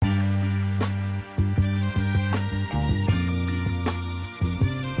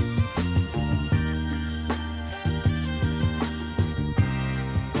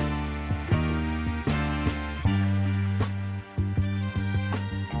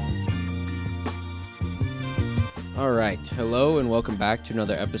All right. Hello and welcome back to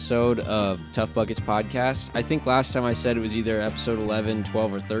another episode of Tough Buckets Podcast. I think last time I said it was either episode 11,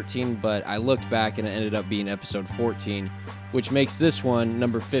 12, or 13, but I looked back and it ended up being episode 14, which makes this one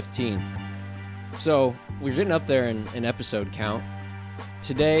number 15. So we're getting up there in episode count.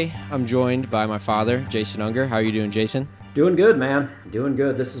 Today, I'm joined by my father, Jason Unger. How are you doing, Jason? Doing good, man. Doing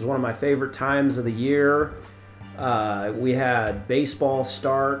good. This is one of my favorite times of the year. We had baseball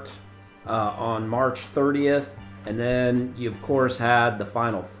start on March 30th. And then you, of course, had the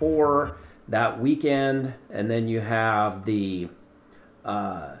Final Four that weekend. And then you have the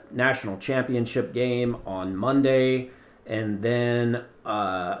national championship game on Monday. And then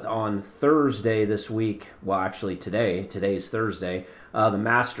on Thursday this week, well, actually today's Thursday, the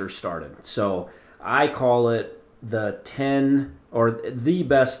Masters started. So I call it the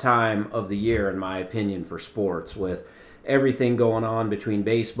best time of the year, in my opinion, for sports, with everything going on between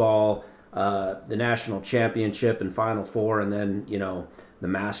baseball, the national championship and Final Four, and then, the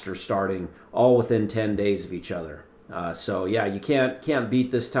Masters starting all within 10 days of each other. So yeah, you can't beat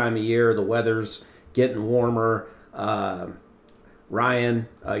this time of year. The weather's getting warmer. Ryan,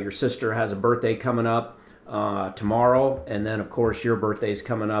 your sister has a birthday coming up tomorrow, and then of course your birthday's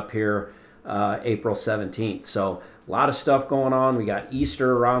coming up here April 17th. So a lot of stuff going on. We got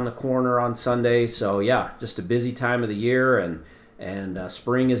Easter around the corner on Sunday. So yeah, just a busy time of the year, and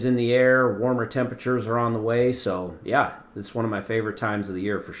spring is in the air. Warmer temperatures are on the way. So yeah, it's one of my favorite times of the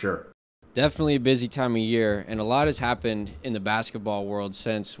year for sure. Definitely a busy time of year, and a lot has happened in the basketball world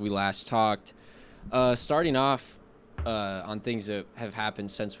since we last talked. Starting off on things that have happened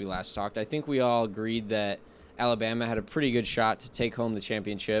since we last talked, I think we all agreed that Alabama had a pretty good shot to take home the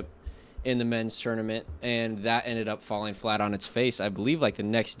championship in the men's tournament, and that ended up falling flat on its face, I believe, like the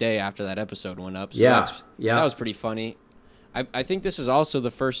next day after that episode went up. So that was pretty funny. I think this was also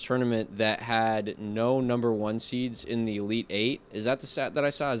the first tournament that had no number one seeds in the Elite Eight. Is that the stat that I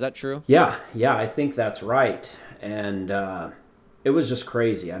saw? Is that true? Yeah, I think that's right. And it was just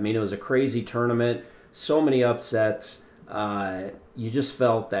crazy. I mean, it was a crazy tournament. So many upsets. You just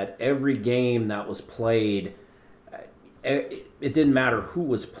felt that every game that was played, it didn't matter who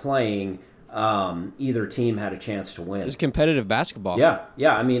was playing. Either team had a chance to win. It was competitive basketball.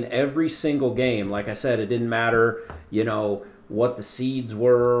 Yeah. I mean, every single game, like I said, it didn't matter, what the seeds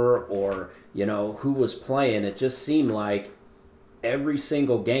were or, who was playing. It just seemed like every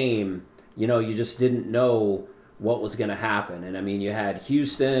single game, you just didn't know what was going to happen. And I mean, you had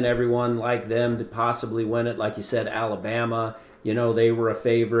Houston, everyone liked them to possibly win it. Like you said, Alabama, they were a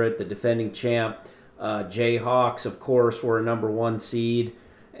favorite, the defending champ. Jayhawks, of course, were a number one seed.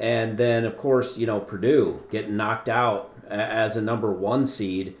 And then, of course, Purdue getting knocked out as a number one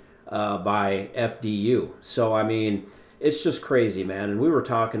seed by FDU. So, I mean, it's just crazy, man. And we were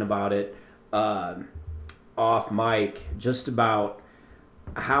talking about it off mic, just about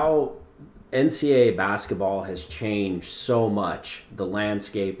how NCAA basketball has changed so much. The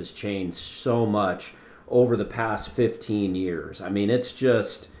landscape has changed so much over the past 15 years. I mean, it's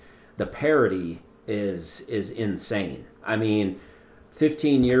just, the parity is insane. I mean,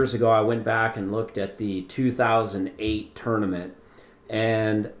 15 years ago, I went back and looked at the 2008 tournament,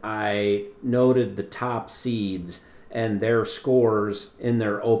 and I noted the top seeds and their scores in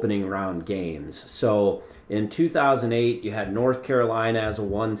their opening round games. So in 2008, you had North Carolina as a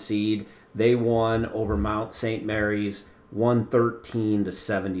one seed. They won over Mount St. Mary's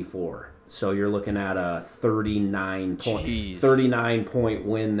 113-74. So you're looking at a 39 point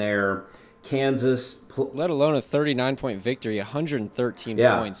win there. Kansas, let alone a 39-point victory, 113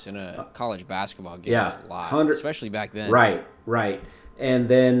 points in a college basketball game is a lot, especially back then. Right. And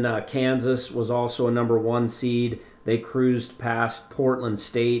then Kansas was also a number one seed. They cruised past Portland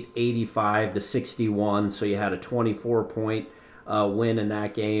State 85-61, so you had a 24-point win in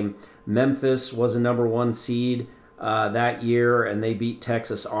that game. Memphis was a number one seed that year, and they beat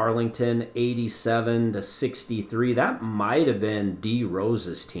Texas Arlington 87-63. That might have been D.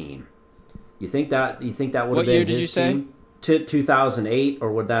 Rose's team. You think that would have been his team? What year did you say? 2008,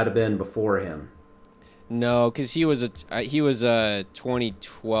 or would that have been before him? No, because he was a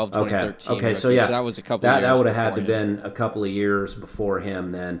 2012, 2013. Okay, so yeah, so that was a couple of years. That would have had to been a couple of years before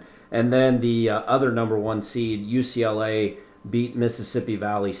him then. And then the other number one seed, UCLA, beat Mississippi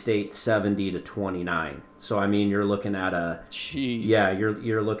Valley State 70-29. So I mean, you're looking at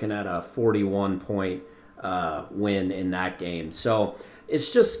you're looking at a 41-point win in that game. So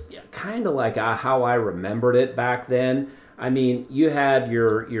it's just kind of like how I remembered it back then. I mean, you had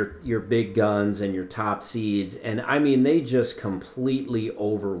your big guns and your top seeds, and I mean, they just completely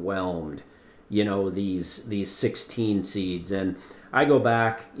overwhelmed, these 16 seeds. And I go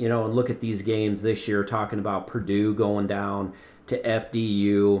back, and look at these games this year, talking about Purdue going down to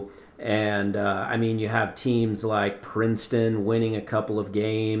FDU. And you have teams like Princeton winning a couple of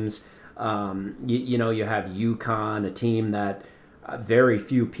games. You have UConn, a team that very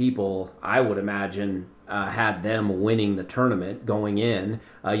few people, I would imagine, had them winning the tournament going in.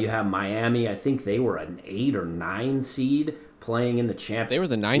 You have Miami. I think they were an 8 or 9 seed playing in the championship. They were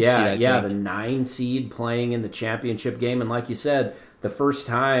the 9 seed, I think. The 9 seed playing in the championship game. And like you said, the first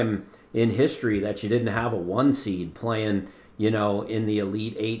time in history that you didn't have a 1 seed playing, in the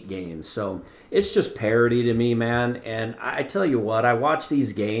Elite 8 games. So it's just parity to me, man. And I tell you what, I watch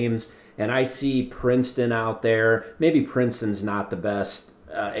these games and I see Princeton out there. Maybe Princeton's not the best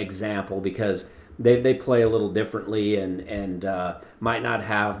example because they play a little differently and might not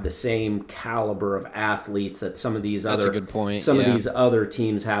have the same caliber of athletes that some of these That's other a good point. some of these other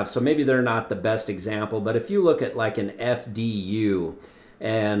teams have. So maybe they're not the best example. But if you look at like an FDU,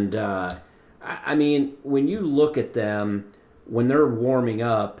 and when you look at them when they're warming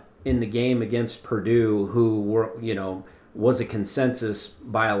up in the game against Purdue, who were was a consensus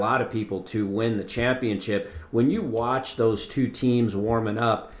by a lot of people to win the championship. When you watch those two teams warming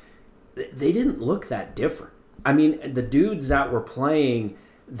up, they didn't look that different. I mean, the dudes that were playing,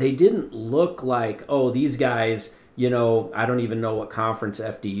 they didn't look like, oh, these guys, I don't even know what conference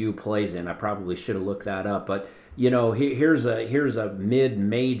FDU plays in. I probably should have looked that up. But, here's a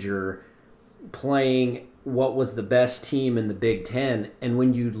mid-major playing what was the best team in the Big Ten. And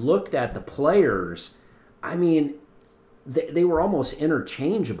when you looked at the players, they were almost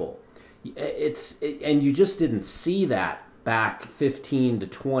interchangeable. And you just didn't see that back 15 to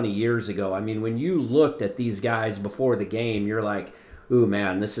 20 years ago. When you looked at these guys before the game, you're like, ooh,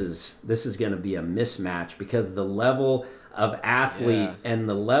 man, this is going to be a mismatch because the level of athlete and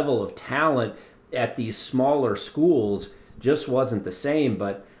the level of talent at these smaller schools just wasn't the same.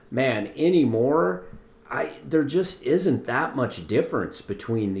 But, man, anymore, there just isn't that much difference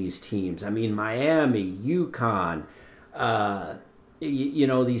between these teams. Miami, UConn,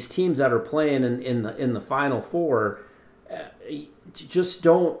 these teams that are playing in the Final Four just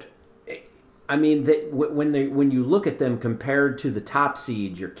don't. When you look at them compared to the top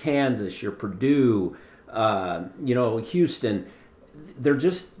seeds, your Kansas, your Purdue, Houston, they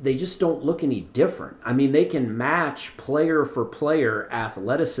just don't look any different. They can match player for player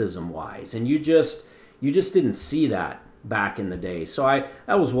athleticism wise, and you just didn't see that back in the day. So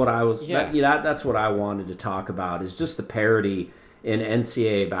that was what I was. That's what I wanted to talk about, is just the parity in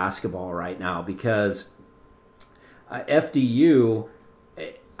NCAA basketball right now, because FDU,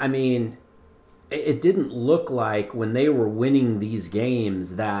 it didn't look like when they were winning these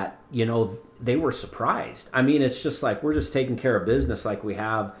games that, they were surprised. It's just like, we're just taking care of business like we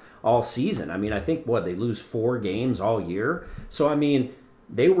have all season. I think, they lose 4 games all year. So,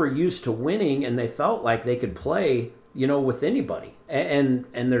 they were used to winning and they felt like they could play, with anybody. And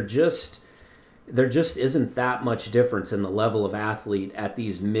there just isn't that much difference in the level of athlete at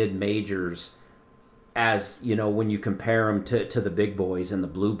these mid-majors as, when you compare them to the big boys and the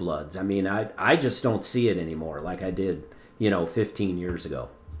blue bloods. I just don't see it anymore like I did, 15 years ago.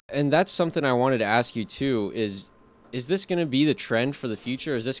 And that's something I wanted to ask you too, is this going to be the trend for the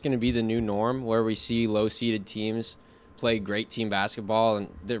future? Is this going to be the new norm where we see low-seeded teams play great team basketball,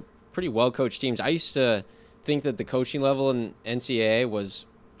 and they're pretty well-coached teams? I used to think that the coaching level in NCAA was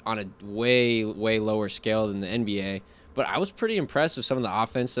on a way, way lower scale than the NBA, but I was pretty impressed with some of the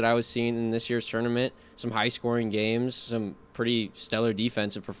offense that I was seeing in this year's tournament, some high-scoring games, some pretty stellar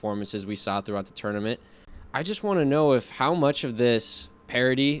defensive performances we saw throughout the tournament. I just want to know if how much of this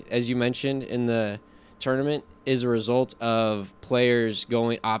parity, as you mentioned in the tournament, is a result of players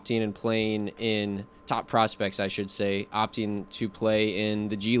opting and playing in top prospects, I should say, opting to play in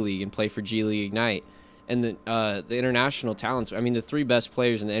the G League and play for G League Ignite. And the international talents, the 3 best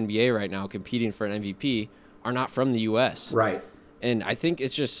players in the NBA right now competing for an MVP are not from the U.S. Right. And I think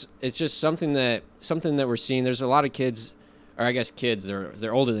it's just something that we're seeing. There's a lot of kids, or I guess kids,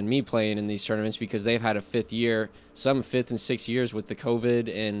 they're older than me playing in these tournaments because they've had a 5th year, some 5th and 6th years with the COVID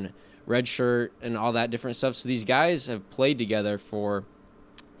and red shirt and all that different stuff. So these guys have played together for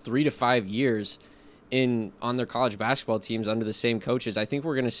 3 to 5 years on their college basketball teams under the same coaches. I think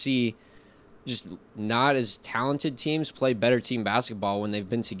we're going to see just not as talented teams play better team basketball when they've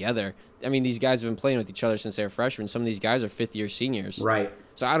been together. These guys have been playing with each other since they were freshmen. Some of these guys are 5th-year seniors. Right.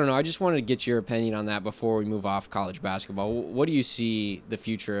 So I don't know. I just wanted to get your opinion on that before we move off college basketball. What do you see the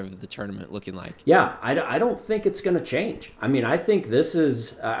future of the tournament looking like? Yeah, I don't think it's going to change. I think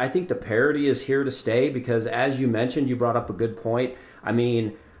I think the parity is here to stay because, as you mentioned, you brought up a good point.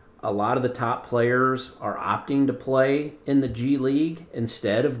 A lot of the top players are opting to play in the G League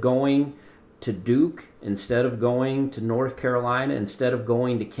instead of going to Duke, instead of going to North Carolina, instead of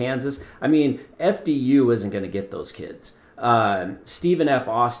going to Kansas. I mean, FDU isn't going to get those kids. Stephen F.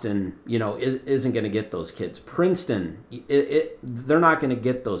 Austin, isn't going to get those kids. Princeton, they're not going to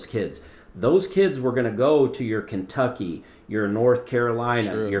get those kids. Those kids were going to go to your Kentucky, your North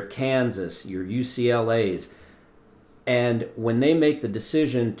Carolina, True. your Kansas, your UCLAs. And when they make the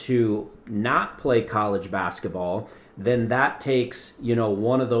decision to not play college basketball, then that takes,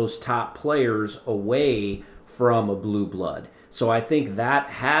 one of those top players away from a blue blood. So I think that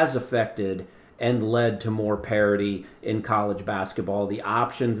has affected and led to more parity in college basketball. The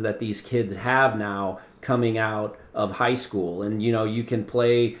options that these kids have now coming out of high school. And, you can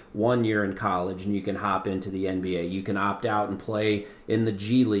play 1 year in college and you can hop into the NBA. You can opt out and play in the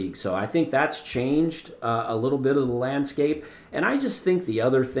G League. So I think that's changed a little bit of the landscape. And I just think the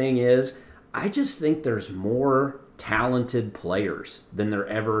other thing is, I just think there's more talented players than there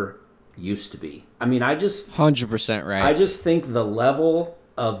ever used to be. I mean, 100% right. I just think the level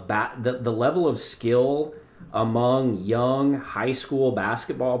of the level of skill among young high school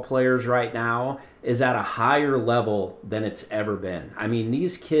basketball players right now is at a higher level than it's ever been. I mean,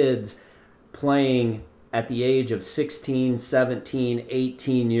 these kids playing at the age of 16, 17,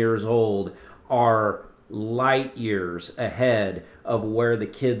 18 years old are light years ahead of where the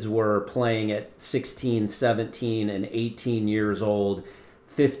kids were playing at 16, 17, and 18 years old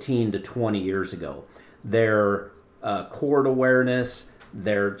 15 to 20 years ago. Their court awareness,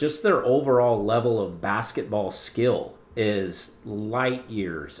 their overall level of basketball skill is light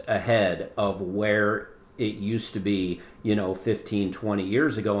years ahead of where it used to be, 15, 20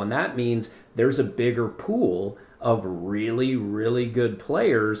 years ago. And that means there's a bigger pool of really, really good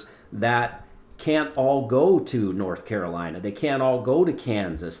players that can't all go to North Carolina. They can't all go to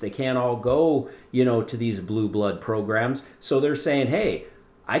Kansas. They can't all go, to these blue blood programs. So they're saying, hey,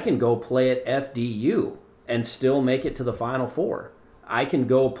 I can go play at FDU and still make it to the Final Four. I can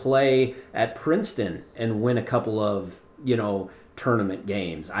go play at Princeton and win a couple of, tournament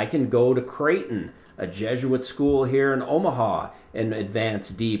games. I can go to Creighton, a Jesuit school here in Omaha, and advance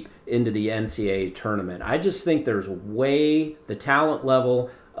deep into the NCAA tournament. I just think there's the talent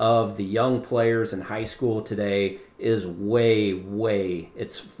level of the young players in high school today is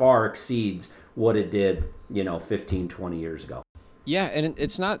it far exceeds what it did, 15, 20 years ago. Yeah, and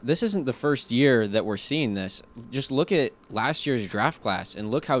this isn't the first year that we're seeing this. Just look at last year's draft class and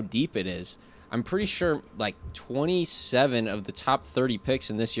look how deep it is. I'm pretty sure like 27 of the top 30 picks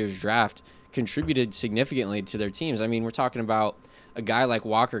in this year's draft contributed significantly to their teams. I mean, we're talking about a guy like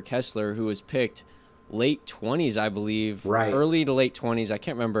Walker Kessler who was picked late 20s, I believe. Right. Early to late 20s, I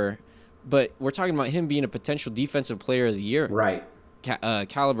can't remember. But we're talking about him being a potential defensive player of the year. Right.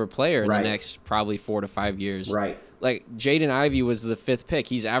 Caliber player in the next probably 4 to 5 years. Right. Like Jaden Ivey was the 5th pick.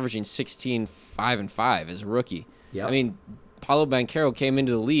 He's averaging 16, 5, and 5 as a rookie. Yep. I mean, Paulo Banchero came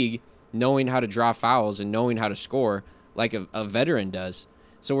into the league knowing how to draw fouls and knowing how to score like a veteran does.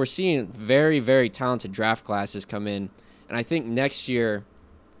 So we're seeing very, very talented draft classes come in. And I think next year,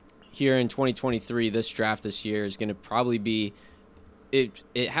 here in 2023, this draft this year is going to probably be, it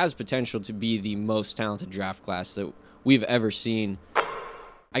has potential to be the most talented draft class that we've ever seen.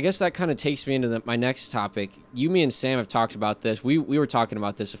 I guess that kind of takes me into my next topic. Me and Sam have talked about this. We were talking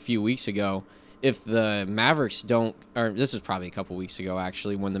about this a few weeks ago. If the Mavericks this is probably a couple weeks ago,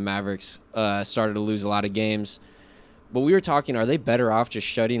 actually, when the Mavericks started to lose a lot of games. But we were talking, are they better off just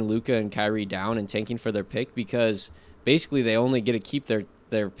shutting Luka and Kyrie down and tanking for their pick? Because basically they only get to keep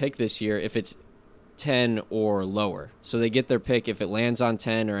their pick this year if it's 10 or lower. So they get their pick if it lands on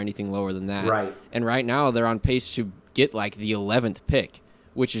 10 or anything lower than that. Right. And right now they're on pace to get like the 11th pick,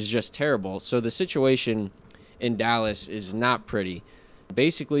 which is just terrible. So the situation in Dallas is not pretty.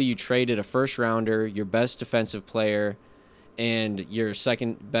 Basically, you traded a first-rounder, your best defensive player, and your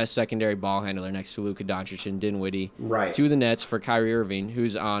second-best secondary ball handler next to Luka Doncic and Dinwiddie to the Nets for Kyrie Irving,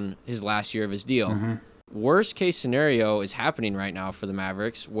 who's on his last year of his deal. Mm-hmm. Worst-case scenario is happening right now for the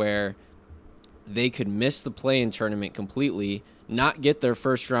Mavericks, where they could miss the play-in tournament completely, not get their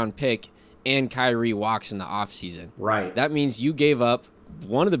first-round pick, and Kyrie walks in the offseason. Right. That means you gave up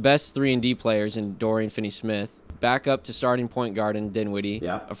one of the best 3-and-D players in Dorian Finney-Smith, back up to starting point guard in Dinwiddie,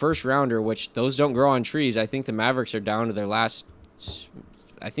 a first rounder, which those don't grow on trees. I think the Mavericks are down to their last.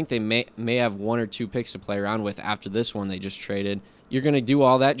 I think they may have 1 or 2 picks to play around with after this one they just traded. You're going to do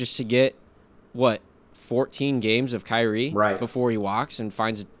all that just to get 14 games of Kyrie before he walks and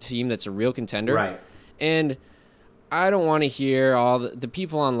finds a team that's a real contender. Right. And I don't want to hear all the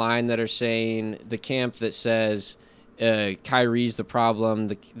people online that are saying, the camp that says Kyrie's the problem.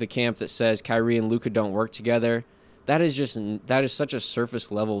 The camp that says Kyrie and Luka don't work together. That is such a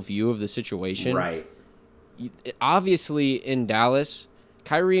surface level view of the situation. Right. Obviously, in Dallas,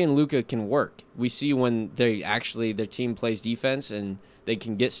 Kyrie and Luka can work. We see when their team plays defense and they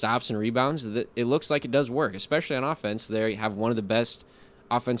can get stops and rebounds, that it looks like it does work, especially on offense. They have one of the best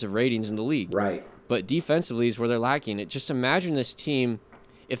offensive ratings in the league. Right. But defensively is where they're lacking. Just imagine this team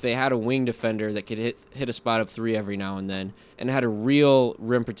if they had a wing defender that could hit a spot up three every now and then and had a real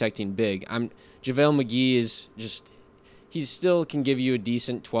rim protecting big. JaVale McGee is just, he still can give you a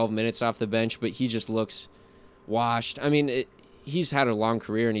decent 12 minutes off the bench, but he just looks washed. I mean, he's had a long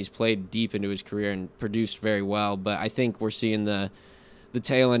career and he's played deep into his career and produced very well, but I think we're seeing the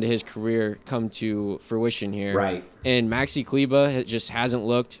tail end of his career come to fruition here. Right. And Maxi Kleba just hasn't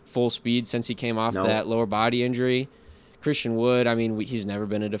looked full speed since he came off that lower body injury. Christian Wood, I mean, he's never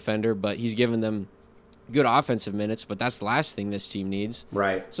been a defender, but he's given them good offensive minutes, but that's the last thing this team needs.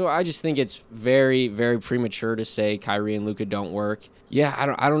 Right. So I just think it's very, very premature to say Kyrie and Luka don't work. Yeah,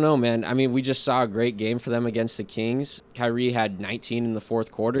 I don't know, man. I mean, we just saw a great game for them against the Kings. Kyrie had 19 in the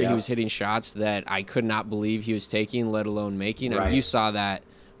fourth quarter. Yeah. He was hitting shots that I could not believe he was taking, let alone making. Right. I mean, you saw that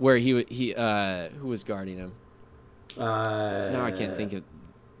where he who was guarding him? Now I can't think of.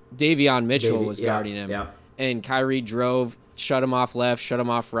 Davion Mitchell was guarding him. Yeah. And Kyrie drove, shut him off left, shut him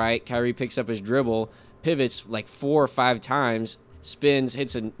off right. Kyrie picks up his dribble, pivots like 4 or 5 times, spins,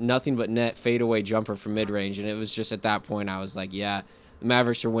 hits a nothing but net fadeaway jumper from mid-range. And it was just at that point I was like, yeah, the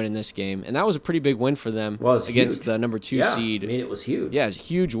Mavericks are winning this game. And that was a pretty big win for them against the number 2 seed. I mean, it was huge. Yeah, it was a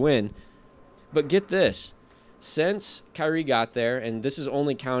huge win. But get this. Since Kyrie got there, and this is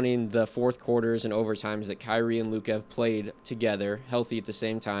only counting the fourth quarters and overtimes that Kyrie and Luka have played together, healthy at the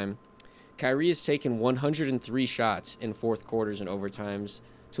same time, Kyrie has taken 103 shots in fourth quarters and overtimes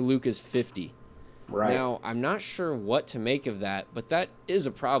to Luka's 50. Right. Now, I'm not sure what to make of that, but that is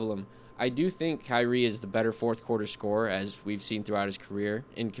a problem. I do think Kyrie is the better fourth quarter scorer, as we've seen throughout his career,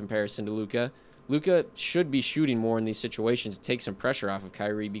 in comparison to Luka. Luka should be shooting more in these situations to take some pressure off of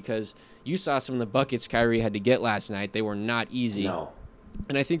Kyrie, because you saw some of the buckets Kyrie had to get last night. They were not easy. No.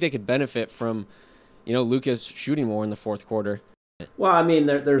 And I think they could benefit from, Luka's shooting more in the fourth quarter. Well, I mean,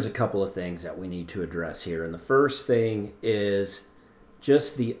 there's a couple of things that we need to address here. And the first thing is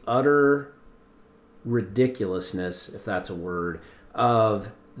just the utter ridiculousness, if that's a word,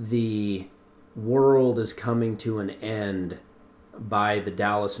 of the world is coming to an end by the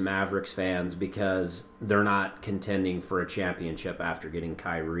Dallas Mavericks fans because they're not contending for a championship after getting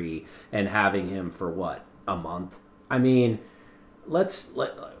Kyrie and having him for a month? I mean,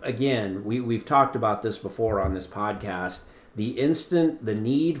 again, we've talked about this before on this podcast. The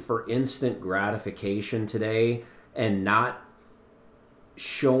need for instant gratification today and not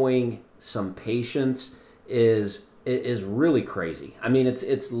showing some patience is really crazy. I mean,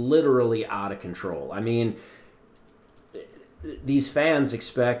 it's literally out of control. I mean, these fans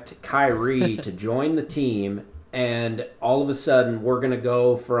expect Kyrie to join the team, and all of a sudden we're going to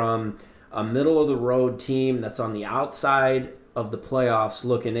go from a middle-of-the-road team that's on the outside of the playoffs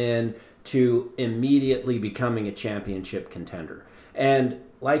looking in to immediately becoming a championship contender. And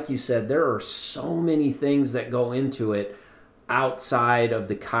like you said, there are so many things that go into it outside of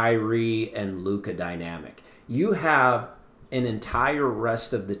the Kyrie and Luka dynamic. You have an entire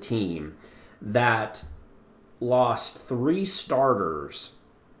rest of the team that lost 3 starters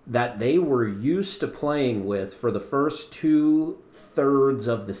that they were used to playing with for the first 2/3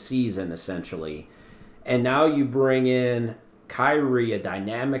 of the season, essentially. And now you bring in Kyrie, a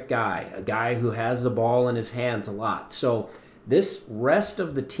dynamic guy, a guy who has the ball in his hands a lot. So this rest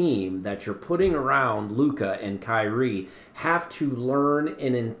of the team that you're putting around Luka and Kyrie have to learn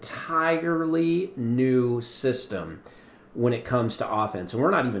an entirely new system when it comes to offense. And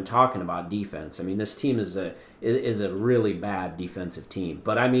we're not even talking about defense. I mean, this team is a really bad defensive team.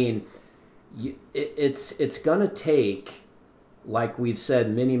 But I mean, it's going to take, like we've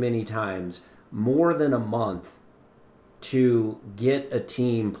said many, many times, more than a month to get a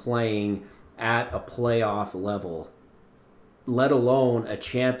team playing at a playoff level, let alone a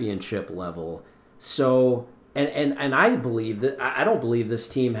championship level. So, and I believe that, I don't believe this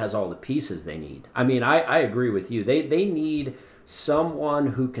team has all the pieces they need. I mean, I agree with you. They need someone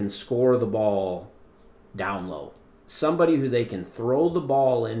who can score the ball down low, somebody who they can throw the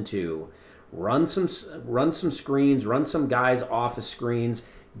ball into, run some screens, run some guys off of screens,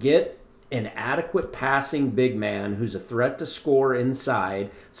 get an adequate passing big man who's a threat to score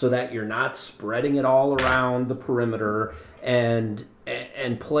inside, so that you're not spreading it all around the perimeter, and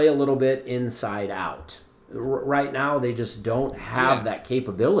play a little bit inside out. Right now, they just don't have that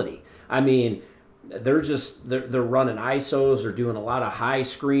capability. I mean, they're running ISOs, they're doing a lot of high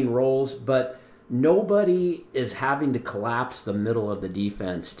screen rolls, but nobody is having to collapse the middle of the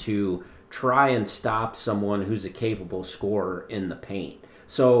defense to try and stop someone who's a capable scorer in the paint.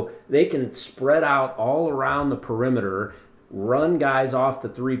 So they can spread out all around the perimeter, run guys off the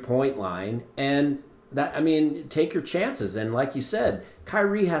 3-point line, and that, I mean, take your chances. And like you said,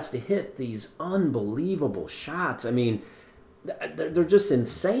 Kyrie has to hit these unbelievable shots. I mean, they're just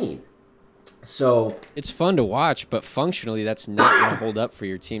insane. So It's fun to watch, but functionally, that's not going to hold up for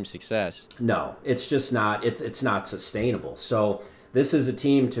your team's success. no, it's just not. It's not sustainable. So this is a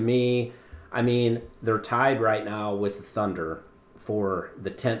team, to me. I mean, they're tied right now with the Thunder for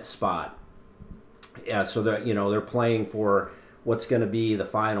the 10th spot. Yeah, so they're playing for what's going to be the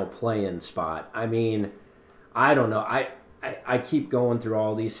final play-in spot. I mean, I don't know. I keep going through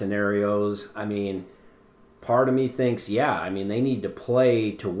all these scenarios. I mean, part of me thinks, yeah, I mean, they need to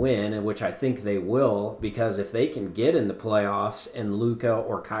play to win, and which I think they will, because if they can get in the playoffs and Luka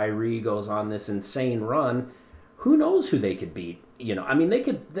or Kyrie goes on this insane run, who knows who they could beat? I mean, they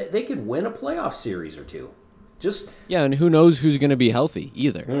could win a playoff series or two. Just Yeah, and who knows who's going to be healthy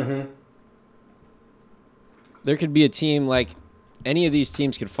either. Mm-hmm. There could be a team like any of these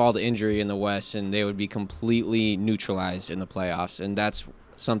teams could fall to injury in the West, and they would be completely neutralized in the playoffs. And that's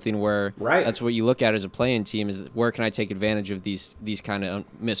something where that's what you look at as a play-in team is where can I take advantage of these kind of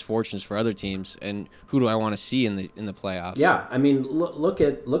misfortunes for other teams, and who do I want to see in the playoffs? Yeah, I mean, look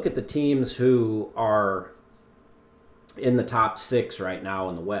at the teams who are in the top 6 right now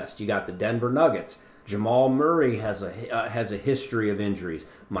in the West. You got the Denver Nuggets. Jamal Murray has a history of injuries.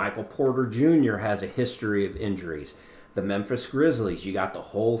 Michael Porter Jr. has a history of injuries. The Memphis Grizzlies, you got the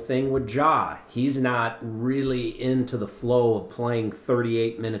whole thing with Ja. He's not really into the flow of playing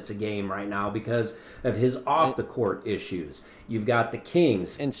 38 minutes a game right now because of his off-the-court issues. You've got the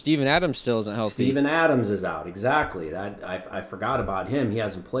Kings. And Steven Adams still isn't healthy. Steven Adams is out, exactly. I forgot about him. He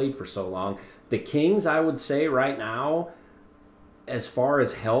hasn't played for so long. The Kings, I would say right now, as far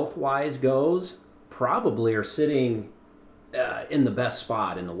as health-wise goes, probably are sitting in the best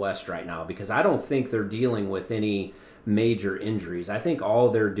spot in the West right now because I don't think they're dealing with any major injuries. I think all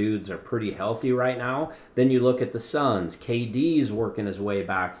their dudes are pretty healthy right now. Then you look at the Suns. KD's working his way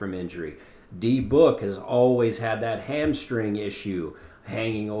back from injury. D Book has always had that hamstring issue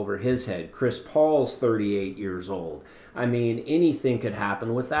hanging over his head. Chris Paul's 38 years old. I mean, anything could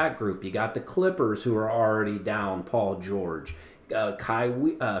happen with that group. You got the Clippers who are already down Paul George. Kawhi's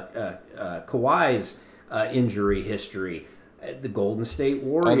injury history. The Golden State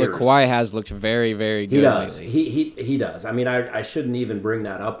Warriors. Although Kawhi has looked very, very good lately. He does. I mean, I shouldn't even bring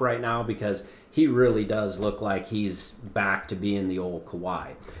that up right now because he really does look like he's back to being the old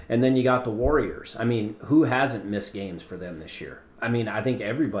Kawhi. And then you got the Warriors. I mean, who hasn't missed games for them this year? I mean, I think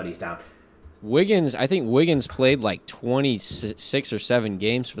everybody's down. I think Wiggins played like 26 or 7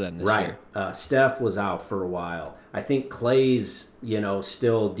 games for them this year. Steph was out for a while. I think Clay's,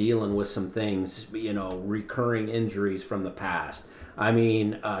 still dealing with some things, recurring injuries from the past. I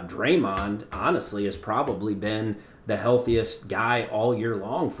mean, Draymond, honestly, has probably been the healthiest guy all year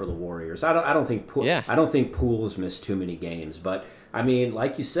long for the Warriors. I don't think Poole's missed too many games, but I mean,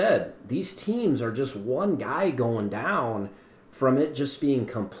 like you said, these teams are just one guy going down from it just being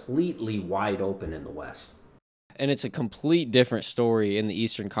completely wide open in the West. And it's a complete different story in the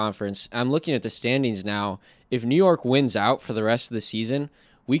Eastern Conference. I'm looking at the standings now. If New York wins out for the rest of the season,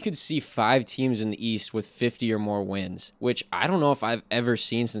 we could see 5 teams in the East with 50 or more wins, which I don't know if I've ever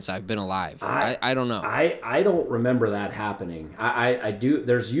seen since I've been alive. I don't know. I don't remember that happening. I do.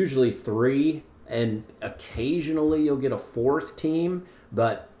 There's usually 3, and occasionally you'll get a 4th team,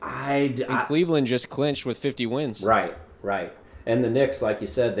 but Cleveland just clinched with 50 wins. Right. And the Knicks, like you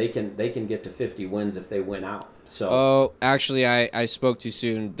said, they can get to 50 wins if they win out. So actually, I spoke too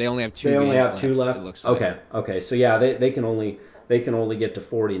soon. They only have 2 games left. They only have 2 left? It looks like. Okay. So, yeah, they can only get to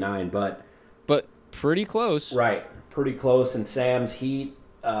 49, but pretty close. Right, pretty close. And Sam's Heat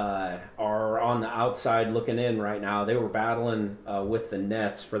are on the outside looking in right now. They were battling with the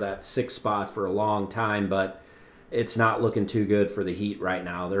Nets for that 6th spot for a long time, but it's not looking too good for the Heat right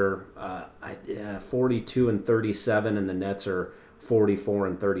now. They're 42-37, and the Nets are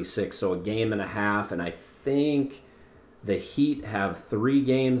 44-36. So a game and a half, and I think the Heat have 3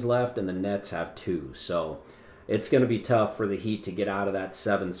 games left, and the Nets have 2. So it's going to be tough for the Heat to get out of that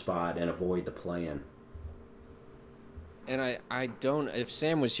 7 spot and avoid the play-in. And I don't. If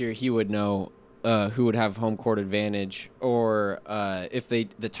Sam was here, he would know who would have home court advantage, or if the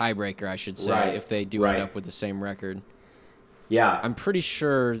tiebreaker, I should say, if they do end up with the same record. Yeah, I'm pretty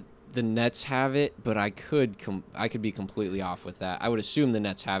sure the Nets have it, but I could be completely off with that. I would assume the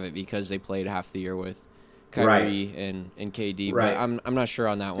Nets have it because they played half the year with Kyrie and KD, Right. but I'm not sure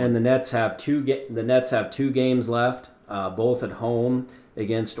on that one. And the Nets have two games left, both at home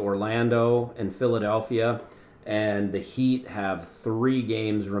against Orlando and Philadelphia, and the Heat have 3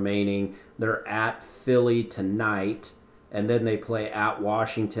 games remaining. They're at Philly tonight, and then they play at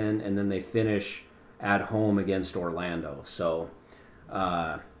Washington, and then they finish at home against Orlando. So,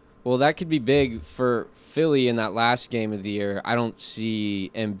 well, that could be big for Philly in that last game of the year. I don't see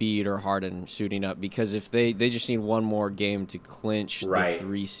Embiid or Harden suiting up because if they just need one more game to clinch the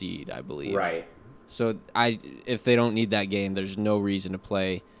 3 seed, I believe. Right. So if they don't need that game, there's no reason to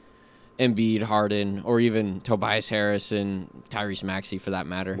play Embiid, Harden, or even Tobias Harris and Tyrese Maxey for that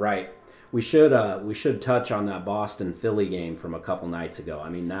matter. Right. We should touch on that Boston Philly game from a couple nights ago. I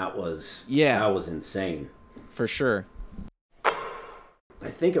mean, that was insane. For sure. I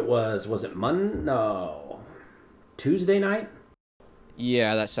think it was it Monday? No. Tuesday night?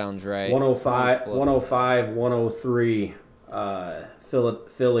 Yeah, that sounds right. 103.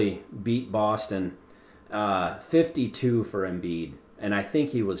 Philly beat Boston 52 for Embiid. And I think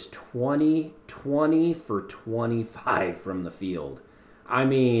he was 20 for 25 from the field. I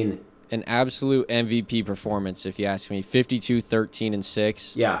mean, an absolute MVP performance, if you ask me. 52, 13, and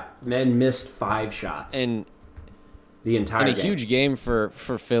 6. Yeah, men missed 5 shots. And the entire game. Huge game for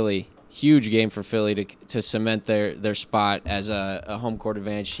Philly. Huge game for Philly to cement their spot as a home court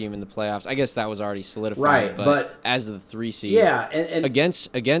advantage team in the playoffs. I guess that was already solidified, right? But as the 3 seed, yeah, and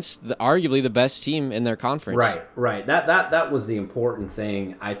against arguably the best team in their conference, right. That was the important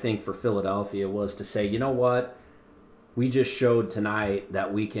thing I think for Philadelphia was to say, you know what, we just showed tonight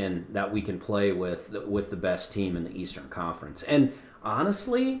that we can play with the best team in the Eastern Conference, and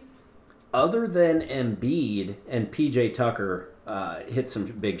honestly, other than Embiid and PJ Tucker. Hit some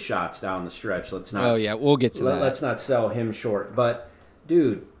big shots down the stretch. Let's not. Oh yeah, we'll get to that. Let's not sell him short. But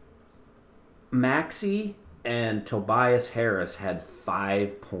dude, Maxey and Tobias Harris had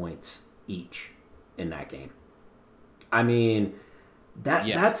 5 points each in that game. I mean, that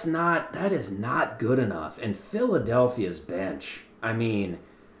is not good enough. And Philadelphia's bench, I mean,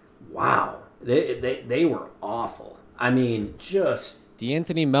 wow, they were awful. I mean, just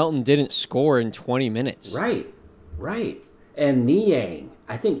DeAnthony Melton didn't score in 20 minutes. Right. And Niang,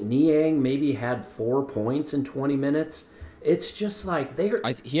 I think Niang maybe had 4 points in 20 minutes. It's just like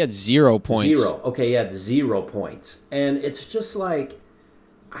he had 0 points. 0. Okay, he had 0 points. And it's just like,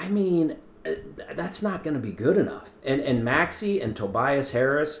 I mean, that's not going to be good enough. And Maxey and Tobias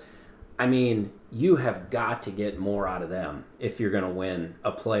Harris, I mean, you have got to get more out of them if you're going to win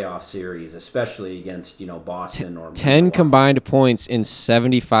a playoff series, especially against, Boston or 10 combined points in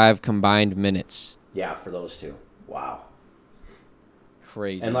 75 combined minutes. Yeah, for those two. Wow.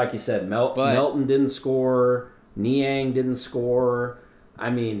 Crazy. And like you said, Melton didn't score. Niang didn't score. I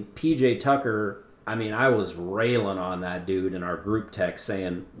mean, PJ Tucker, I mean, I was railing on that dude in our group text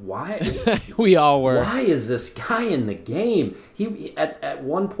saying, why? We all were. Why is this guy in the game? He at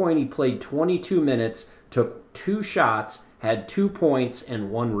one point, he played 22 minutes, took 2 shots, had 2 points, and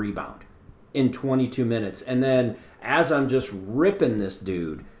 1 rebound in 22 minutes. And then as I'm just ripping this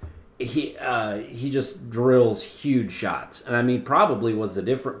dude, he just drills huge shots, and I mean probably was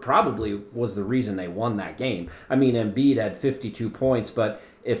the reason they won that game. I mean, Embiid had 52 points, but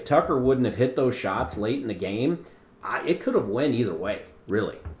if Tucker wouldn't have hit those shots late in the game, it could have went either way.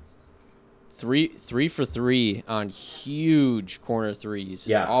 Really, 3 for 3 on huge corner threes.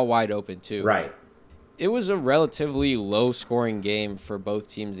 Yeah, all wide open too. Right. It was a relatively low-scoring game for both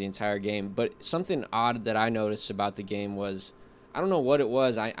teams the entire game, but something odd that I noticed about the game was, I don't know what it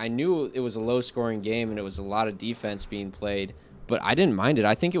was. I knew it was a low-scoring game and it was a lot of defense being played, but I didn't mind it.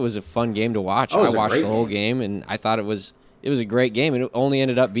 I think it was a fun game to watch. I watched the whole game, and I thought it was a great game, and it only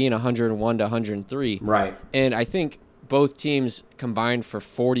ended up being 101 to 103. Right. And I think both teams combined for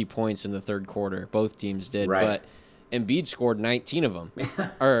 40 points in the third quarter. Both teams did. Right. But Embiid scored 19 of them.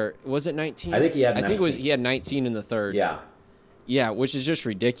 Or was it 19? I think he had 19. I think he had 19 in the third. Yeah. Yeah, which is just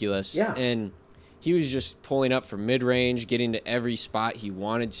ridiculous. Yeah. And he was just pulling up from mid-range, getting to every spot he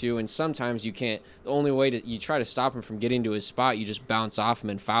wanted to, and sometimes you can't. The only way you try to stop him from getting to his spot, you just bounce off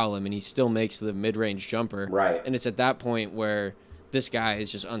him and foul him, and he still makes the mid-range jumper. Right. And it's at that point where this guy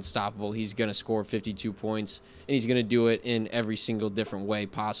is just unstoppable. He's going to score 52 points, and he's going to do it in every single different way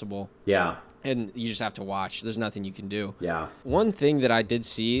possible. Yeah. And you just have to watch. There's nothing you can do. Yeah. One thing that I did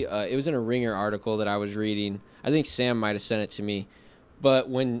see, it was in a Ringer article that I was reading. I think Sam might have sent it to me. But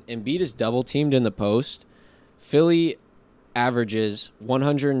when Embiid is double-teamed in the post, Philly averages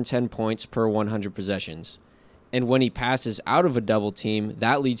 110 points per 100 possessions. And when he passes out of a double team,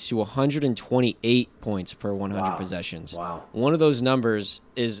 that leads to 128 points per 100 possessions. Wow. One of those numbers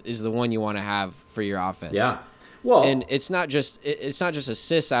is the one you want to have for your offense. Yeah. Well, and it's not just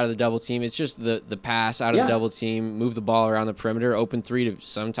assists out of the double team. It's just the pass out of the double team, move the ball around the perimeter, open three to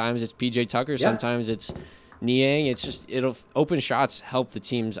sometimes it's PJ Tucker, sometimes it's Niang. It's just open shots help the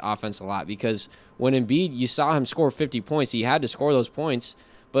team's offense a lot because when Embiid, you saw him score 50 points, he had to score those points,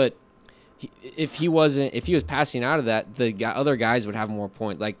 but if he was passing out of that, the other guys would have more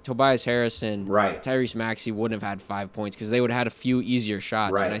points. Like Tobias Harris and Tyrese Maxey wouldn't have had 5 points because they would have had a few easier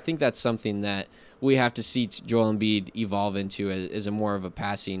shots. And I think that's something that we have to see Joel Embiid evolve into as a more of a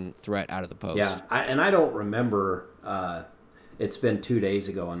passing threat out of the post. Yeah, I don't remember. It's been 2 days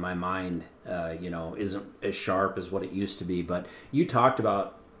ago, and my mind, isn't as sharp as what it used to be. But you talked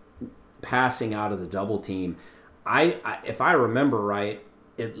about passing out of the double team. If I remember right,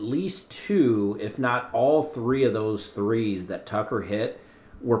 at least 2, if not all 3 of those threes that Tucker hit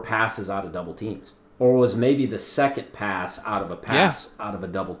were passes out of double teams, or was maybe the second pass out of a out of a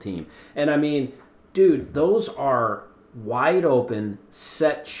double team. And I mean, dude, those are wide open,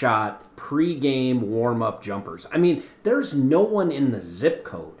 set shot, pre-game warm-up jumpers. I mean, there's no one in the zip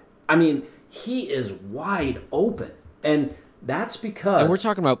code. I mean, he is wide open. And that's because... And we're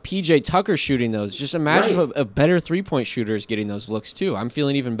talking about PJ Tucker shooting those. Just imagine if a better three-point shooter is getting those looks too. I'm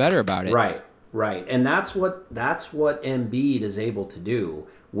feeling even better about it. Right. And that's what Embiid is able to do.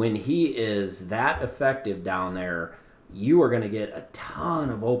 When he is that effective down there, you are going to get a ton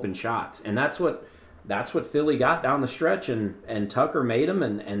of open shots. And that's what Philly got down the stretch, and Tucker made them,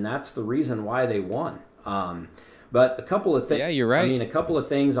 and that's the reason why they won. But a couple of things. Yeah, you're right. I mean, a couple of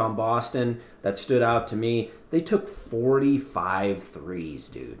things on Boston that stood out to me. They took 45 threes,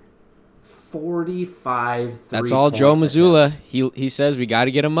 dude. 45 threes. That's all Joe Mazzulla. He says we got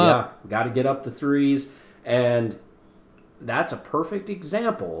to get him up. Yeah, got to get up the threes. And that's a perfect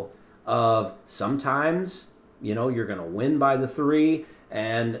example of sometimes, you're going to win by the 3.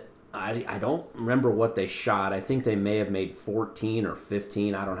 And I don't remember what they shot. I think they may have made 14 or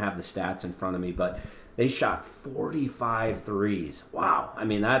 15. I don't have the stats in front of me, but they shot 45 threes. Wow. I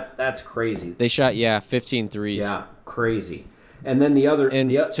mean, that's crazy. They shot 15 threes. Yeah, crazy. And then the other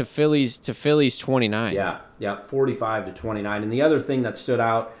to Philly's 29. Yeah, 45 to 29. And the other thing that stood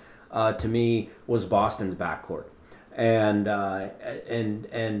out to me was Boston's backcourt. And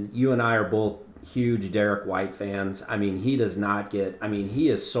you and I are both huge Derek White fans. I mean, he does not get. I mean, he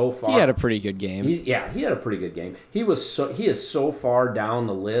is so far. He had a pretty good game. He had a pretty good game. He is so far down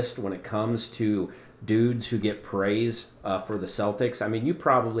the list when it comes to dudes who get praise for the Celtics. I mean, you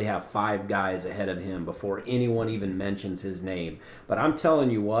probably have 5 guys ahead of him before anyone even mentions his name. But I'm telling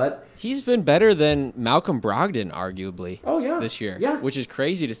you what, he's been better than Malcolm Brogdon, arguably. Oh yeah, this year. Yeah, which is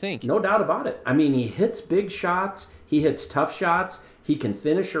crazy to think. No doubt about it. I mean, he hits big shots. He hits tough shots. He can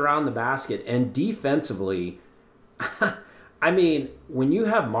finish around the basket. And defensively, I mean, when you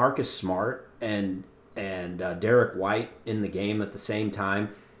have Marcus Smart and Derek White in the game at the same time,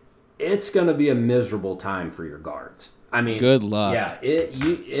 it's going to be a miserable time for your guards. I mean, good luck. Yeah,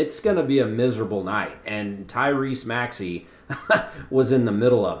 it's going to be a miserable night. And Tyrese Maxey was in the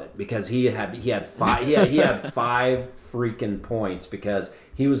middle of it because he had 5 freaking points because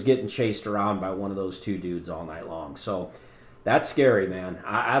he was getting chased around by one of those 2 dudes all night long. So that's scary, man.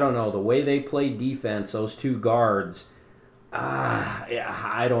 I don't know. The way they play defense, those 2 guards,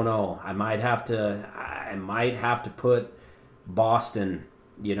 I don't know. I might have to put Boston,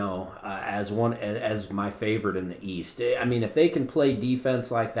 as my favorite in the East. I mean, if they can play defense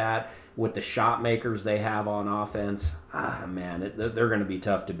like that with the shot makers they have on offense, man, they're going to be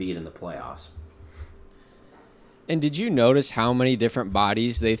tough to beat in the playoffs. And did you notice how many different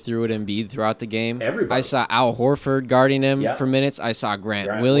bodies they threw at Embiid throughout the game? Everybody. I saw Al Horford guarding him for minutes. I saw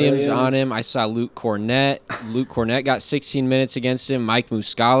Grant Williams on him. I saw Luke Cornett. Luke Cornett got 16 minutes against him. Mike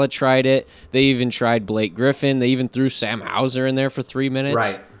Muscala tried it. They even tried Blake Griffin. They even threw Sam Hauser in there for 3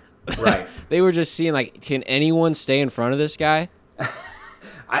 minutes. Right. They were just seeing, can anyone stay in front of this guy?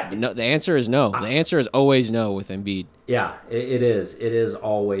 No, the answer is no. The answer is always no with Embiid. Yeah, it is. It is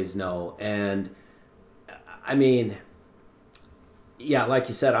always no. And I mean, yeah, like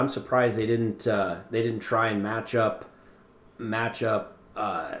you said, I'm surprised they didn't try and match up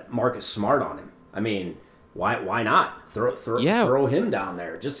Marcus Smart on him. I mean, why not throw him down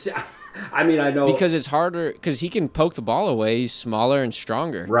there? Just, I mean, I know because it's harder because he can poke the ball away. He's smaller and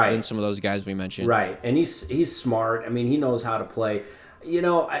stronger than some of those guys we mentioned. Right, and he's smart. I mean, he knows how to play.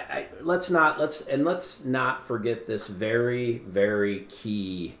 Let's not forget this very, very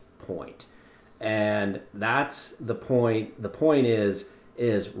key point. And that's the point. The point is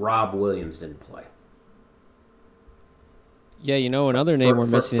Rob Williams didn't play. Yeah, another name we're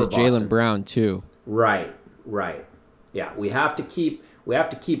missing is Boston. Jaylen Brown too. Right. Yeah, we have to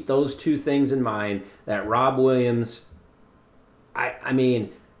keep those two things in mind. That Rob Williams, I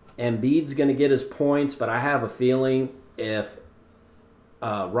mean, Embiid's going to get his points, but I have a feeling if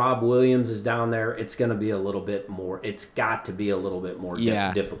Rob Williams is down there, it's going to be a little bit more. It's got to be a little bit more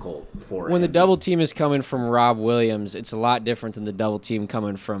difficult for him. When the double team is coming from Rob Williams, it's a lot different than the double team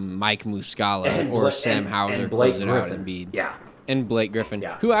coming from Mike Muscala or Sam Hauser closing out Embiid. Yeah. And Blake Griffin,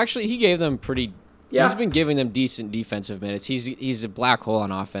 who actually he gave them pretty. Yeah. He's been giving them decent defensive minutes. He's a black hole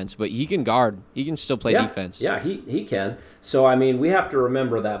on offense, but he can guard. He can still play defense. Yeah, he can. So I mean, we have to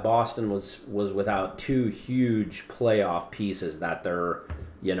remember that Boston was without two huge playoff pieces that they're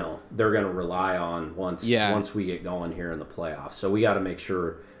going to rely on once we get going here in the playoffs. So we got to make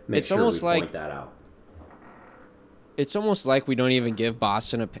sure we point that out. It's almost like we don't even give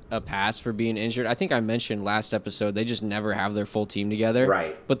Boston a pass for being injured. I think I mentioned last episode they just never have their full team together.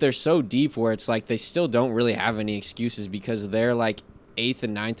 Right. But they're so deep where it's like they still don't really have any excuses because their like 8th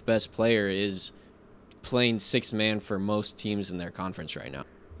and 9th best player is playing 6th man for most teams in their conference right now.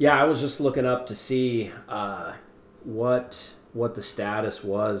 Yeah, I was just looking up to see what the status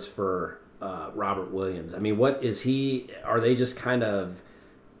was for Robert Williams. I mean, what is he? Are they just kind of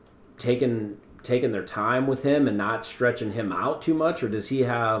taking their time with him and not stretching him out too much, or does he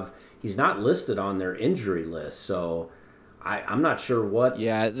have? He's not listed on their injury list, so I'm not sure what.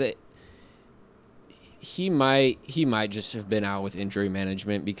 Yeah, he might just have been out with injury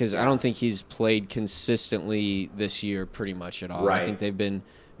management because I don't think he's played consistently this year pretty much at all. Right. I think they've been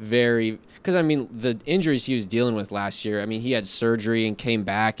because I mean the injuries he was dealing with last year. I mean he had surgery and came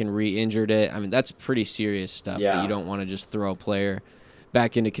back and re-injured it. I mean that's pretty serious stuff that you don't want to just throw a player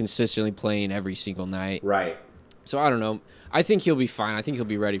back into consistently playing every single night. Right. So I don't know. I think he'll be fine. I think he'll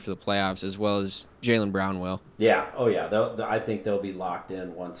be ready for the playoffs as well as Jaylen Brown will. Yeah. Oh yeah. I think they'll be locked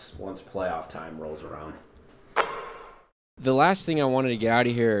in once playoff time rolls around. The last thing I wanted to get out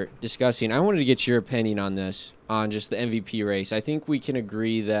of here discussing, I wanted to get your opinion on this, on just the MVP race. I think we can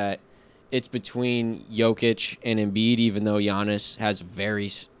agree that it's between Jokic and Embiid, even though Giannis has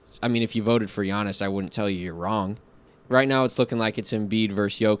if you voted for Giannis, I wouldn't tell you you're wrong. Right now it's looking like it's Embiid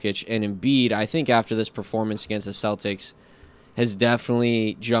versus Jokic, and Embiid, I think after this performance against the Celtics, has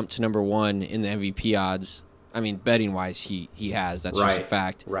definitely jumped to number 1 in the MVP odds. I mean, betting-wise, he has. That's just a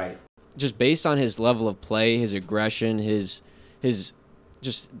fact. Right. Just based on his level of play, his aggression, his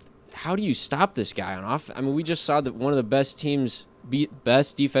just how do you stop this guy on offense? I mean, we just saw that one of the best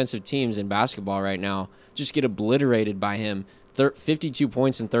defensive teams in basketball right now just get obliterated by him, 52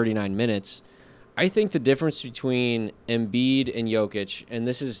 points in 39 minutes. I think the difference between Embiid and Jokic, and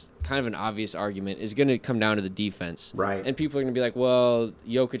this is kind of an obvious argument, is going to come down to the defense. Right. And people are going to be like, well,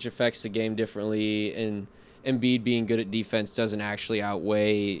 Jokic affects the game differently, and Embiid being good at defense doesn't actually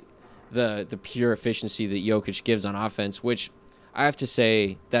outweigh the pure efficiency that Jokic gives on offense, which I have to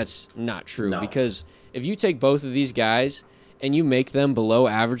say that's not true. No. Because if you take both of these guys and you make them below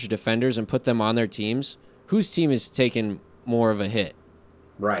average defenders and put them on their teams, whose team is taking more of a hit?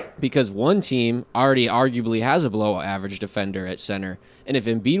 Right. Because one team already arguably has a below-average defender at center. And if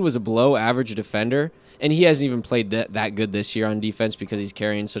Embiid was a below-average defender, and he hasn't even played that good this year on defense because he's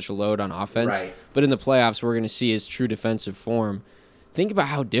carrying such a load on offense, right. But in the playoffs we're going to see his true defensive form. Think about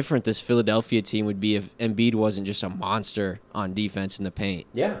how different this Philadelphia team would be if Embiid wasn't just a monster on defense in the paint.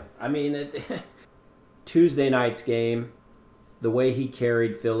 Yeah. I mean, Tuesday night's game, the way he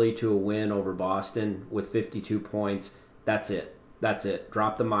carried Philly to a win over Boston with 52 points, that's it. That's it.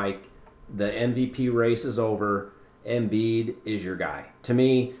 Drop the mic. The MVP race is over. Embiid is your guy. To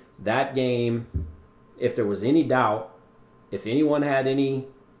me, that game, if there was any doubt, if anyone had any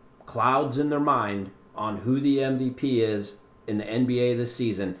clouds in their mind on who the MVP is in the NBA this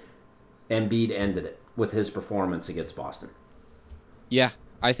season, Embiid ended it with his performance against Boston. Yeah,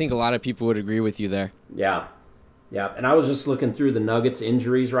 I think a lot of people would agree with you there. Yeah. And I was just looking through the Nuggets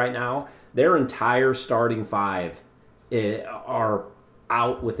injuries right now. Their entire starting 5 are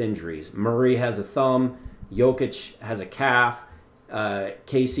out with injuries. Murray has a thumb. Jokic has a calf.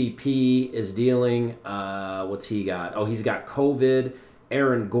 KCP is dealing. What's he got? Oh, he's got COVID.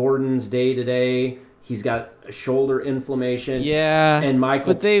 Aaron Gordon's day to day. He's got a shoulder inflammation. Yeah, and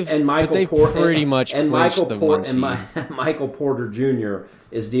Michael. But they've pretty much clinched the 1 seed. And Michael Porter Jr.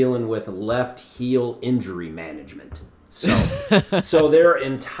 is dealing with left heel injury management. So their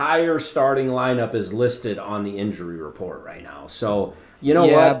entire starting lineup is listed on the injury report right now. So you know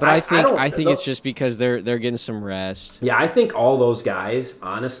what? Yeah, but I think it's just because they're getting some rest. Yeah, I think all those guys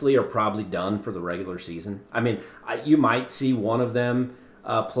honestly are probably done for the regular season. I mean, you might see one of them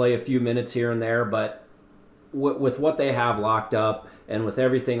play a few minutes here and there, but with what they have locked up and with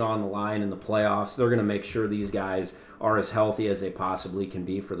everything on the line in the playoffs, they're going to make sure these guys are as healthy as they possibly can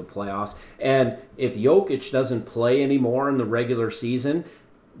be for the playoffs. And if Jokic doesn't play anymore in the regular season,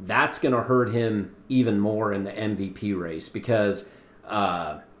 that's going to hurt him even more in the MVP race because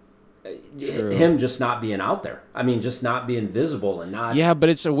him just not being out there. I mean, just not being visible and not. Yeah, but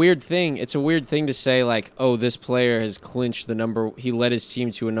it's a weird thing. It's a weird thing to say, like, oh, this player has clinched he led his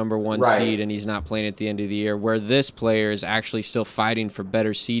team to a number one seed and he's not playing at the end of the year, where this player is actually still fighting for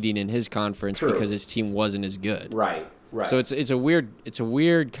better seeding in his conference because his team wasn't as good. Right. So it's a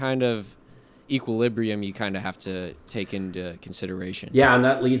weird kind of equilibrium you kind of have to take into consideration. Yeah, and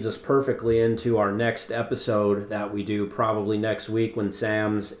that leads us perfectly into our next episode that we do probably next week when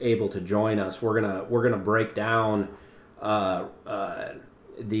Sam's able to join us. We're gonna break down the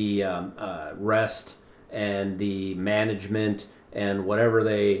rest and the management and whatever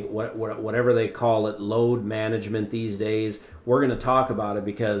they call it, load management these days. We're going to talk about it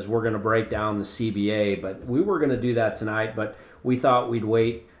because we're going to break down the CBA. But we were going to do that tonight, but we thought we'd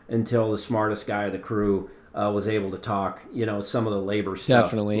wait until the smartest guy of the crew was able to talk, some of the labor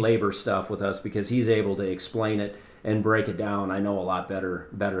stuff with us, because he's able to explain it and break it down. I know a lot better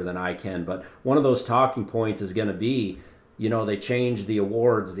than I can. But one of those talking points is going to be, they changed the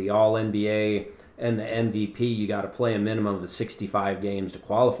awards, the All-NBA and the MVP. You got to play a minimum of 65 games to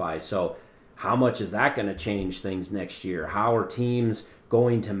qualify. So how much is that going to change things next year? How are teams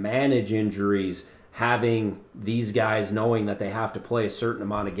going to manage injuries, having these guys knowing that they have to play a certain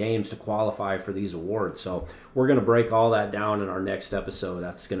amount of games to qualify for these awards? So we're going to break all that down in our next episode.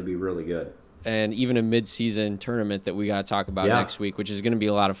 That's going to be really good. And even a mid-season tournament that we got to talk about next week, which is going to be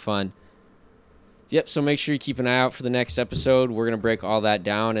a lot of fun. Yep, so make sure you keep an eye out for the next episode. We're going to break all that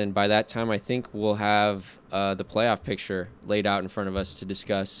down, and by that time, I think we'll have the playoff picture laid out in front of us to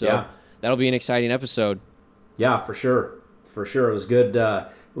discuss. So that'll be an exciting episode. Yeah, for sure. For sure. It was good. It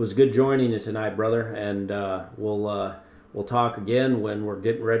was good joining you tonight, brother, and we'll talk again when we're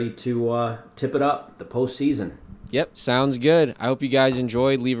getting ready to tip it up, the postseason. Yep, sounds good. I hope you guys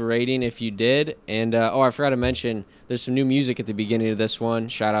enjoyed. Leave a rating if you did. And, I forgot to mention, there's some new music at the beginning of this one.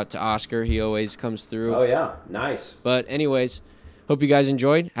 Shout out to Oscar. He always comes through. Oh, yeah. Nice. But anyways, hope you guys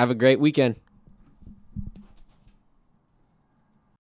enjoyed. Have a great weekend.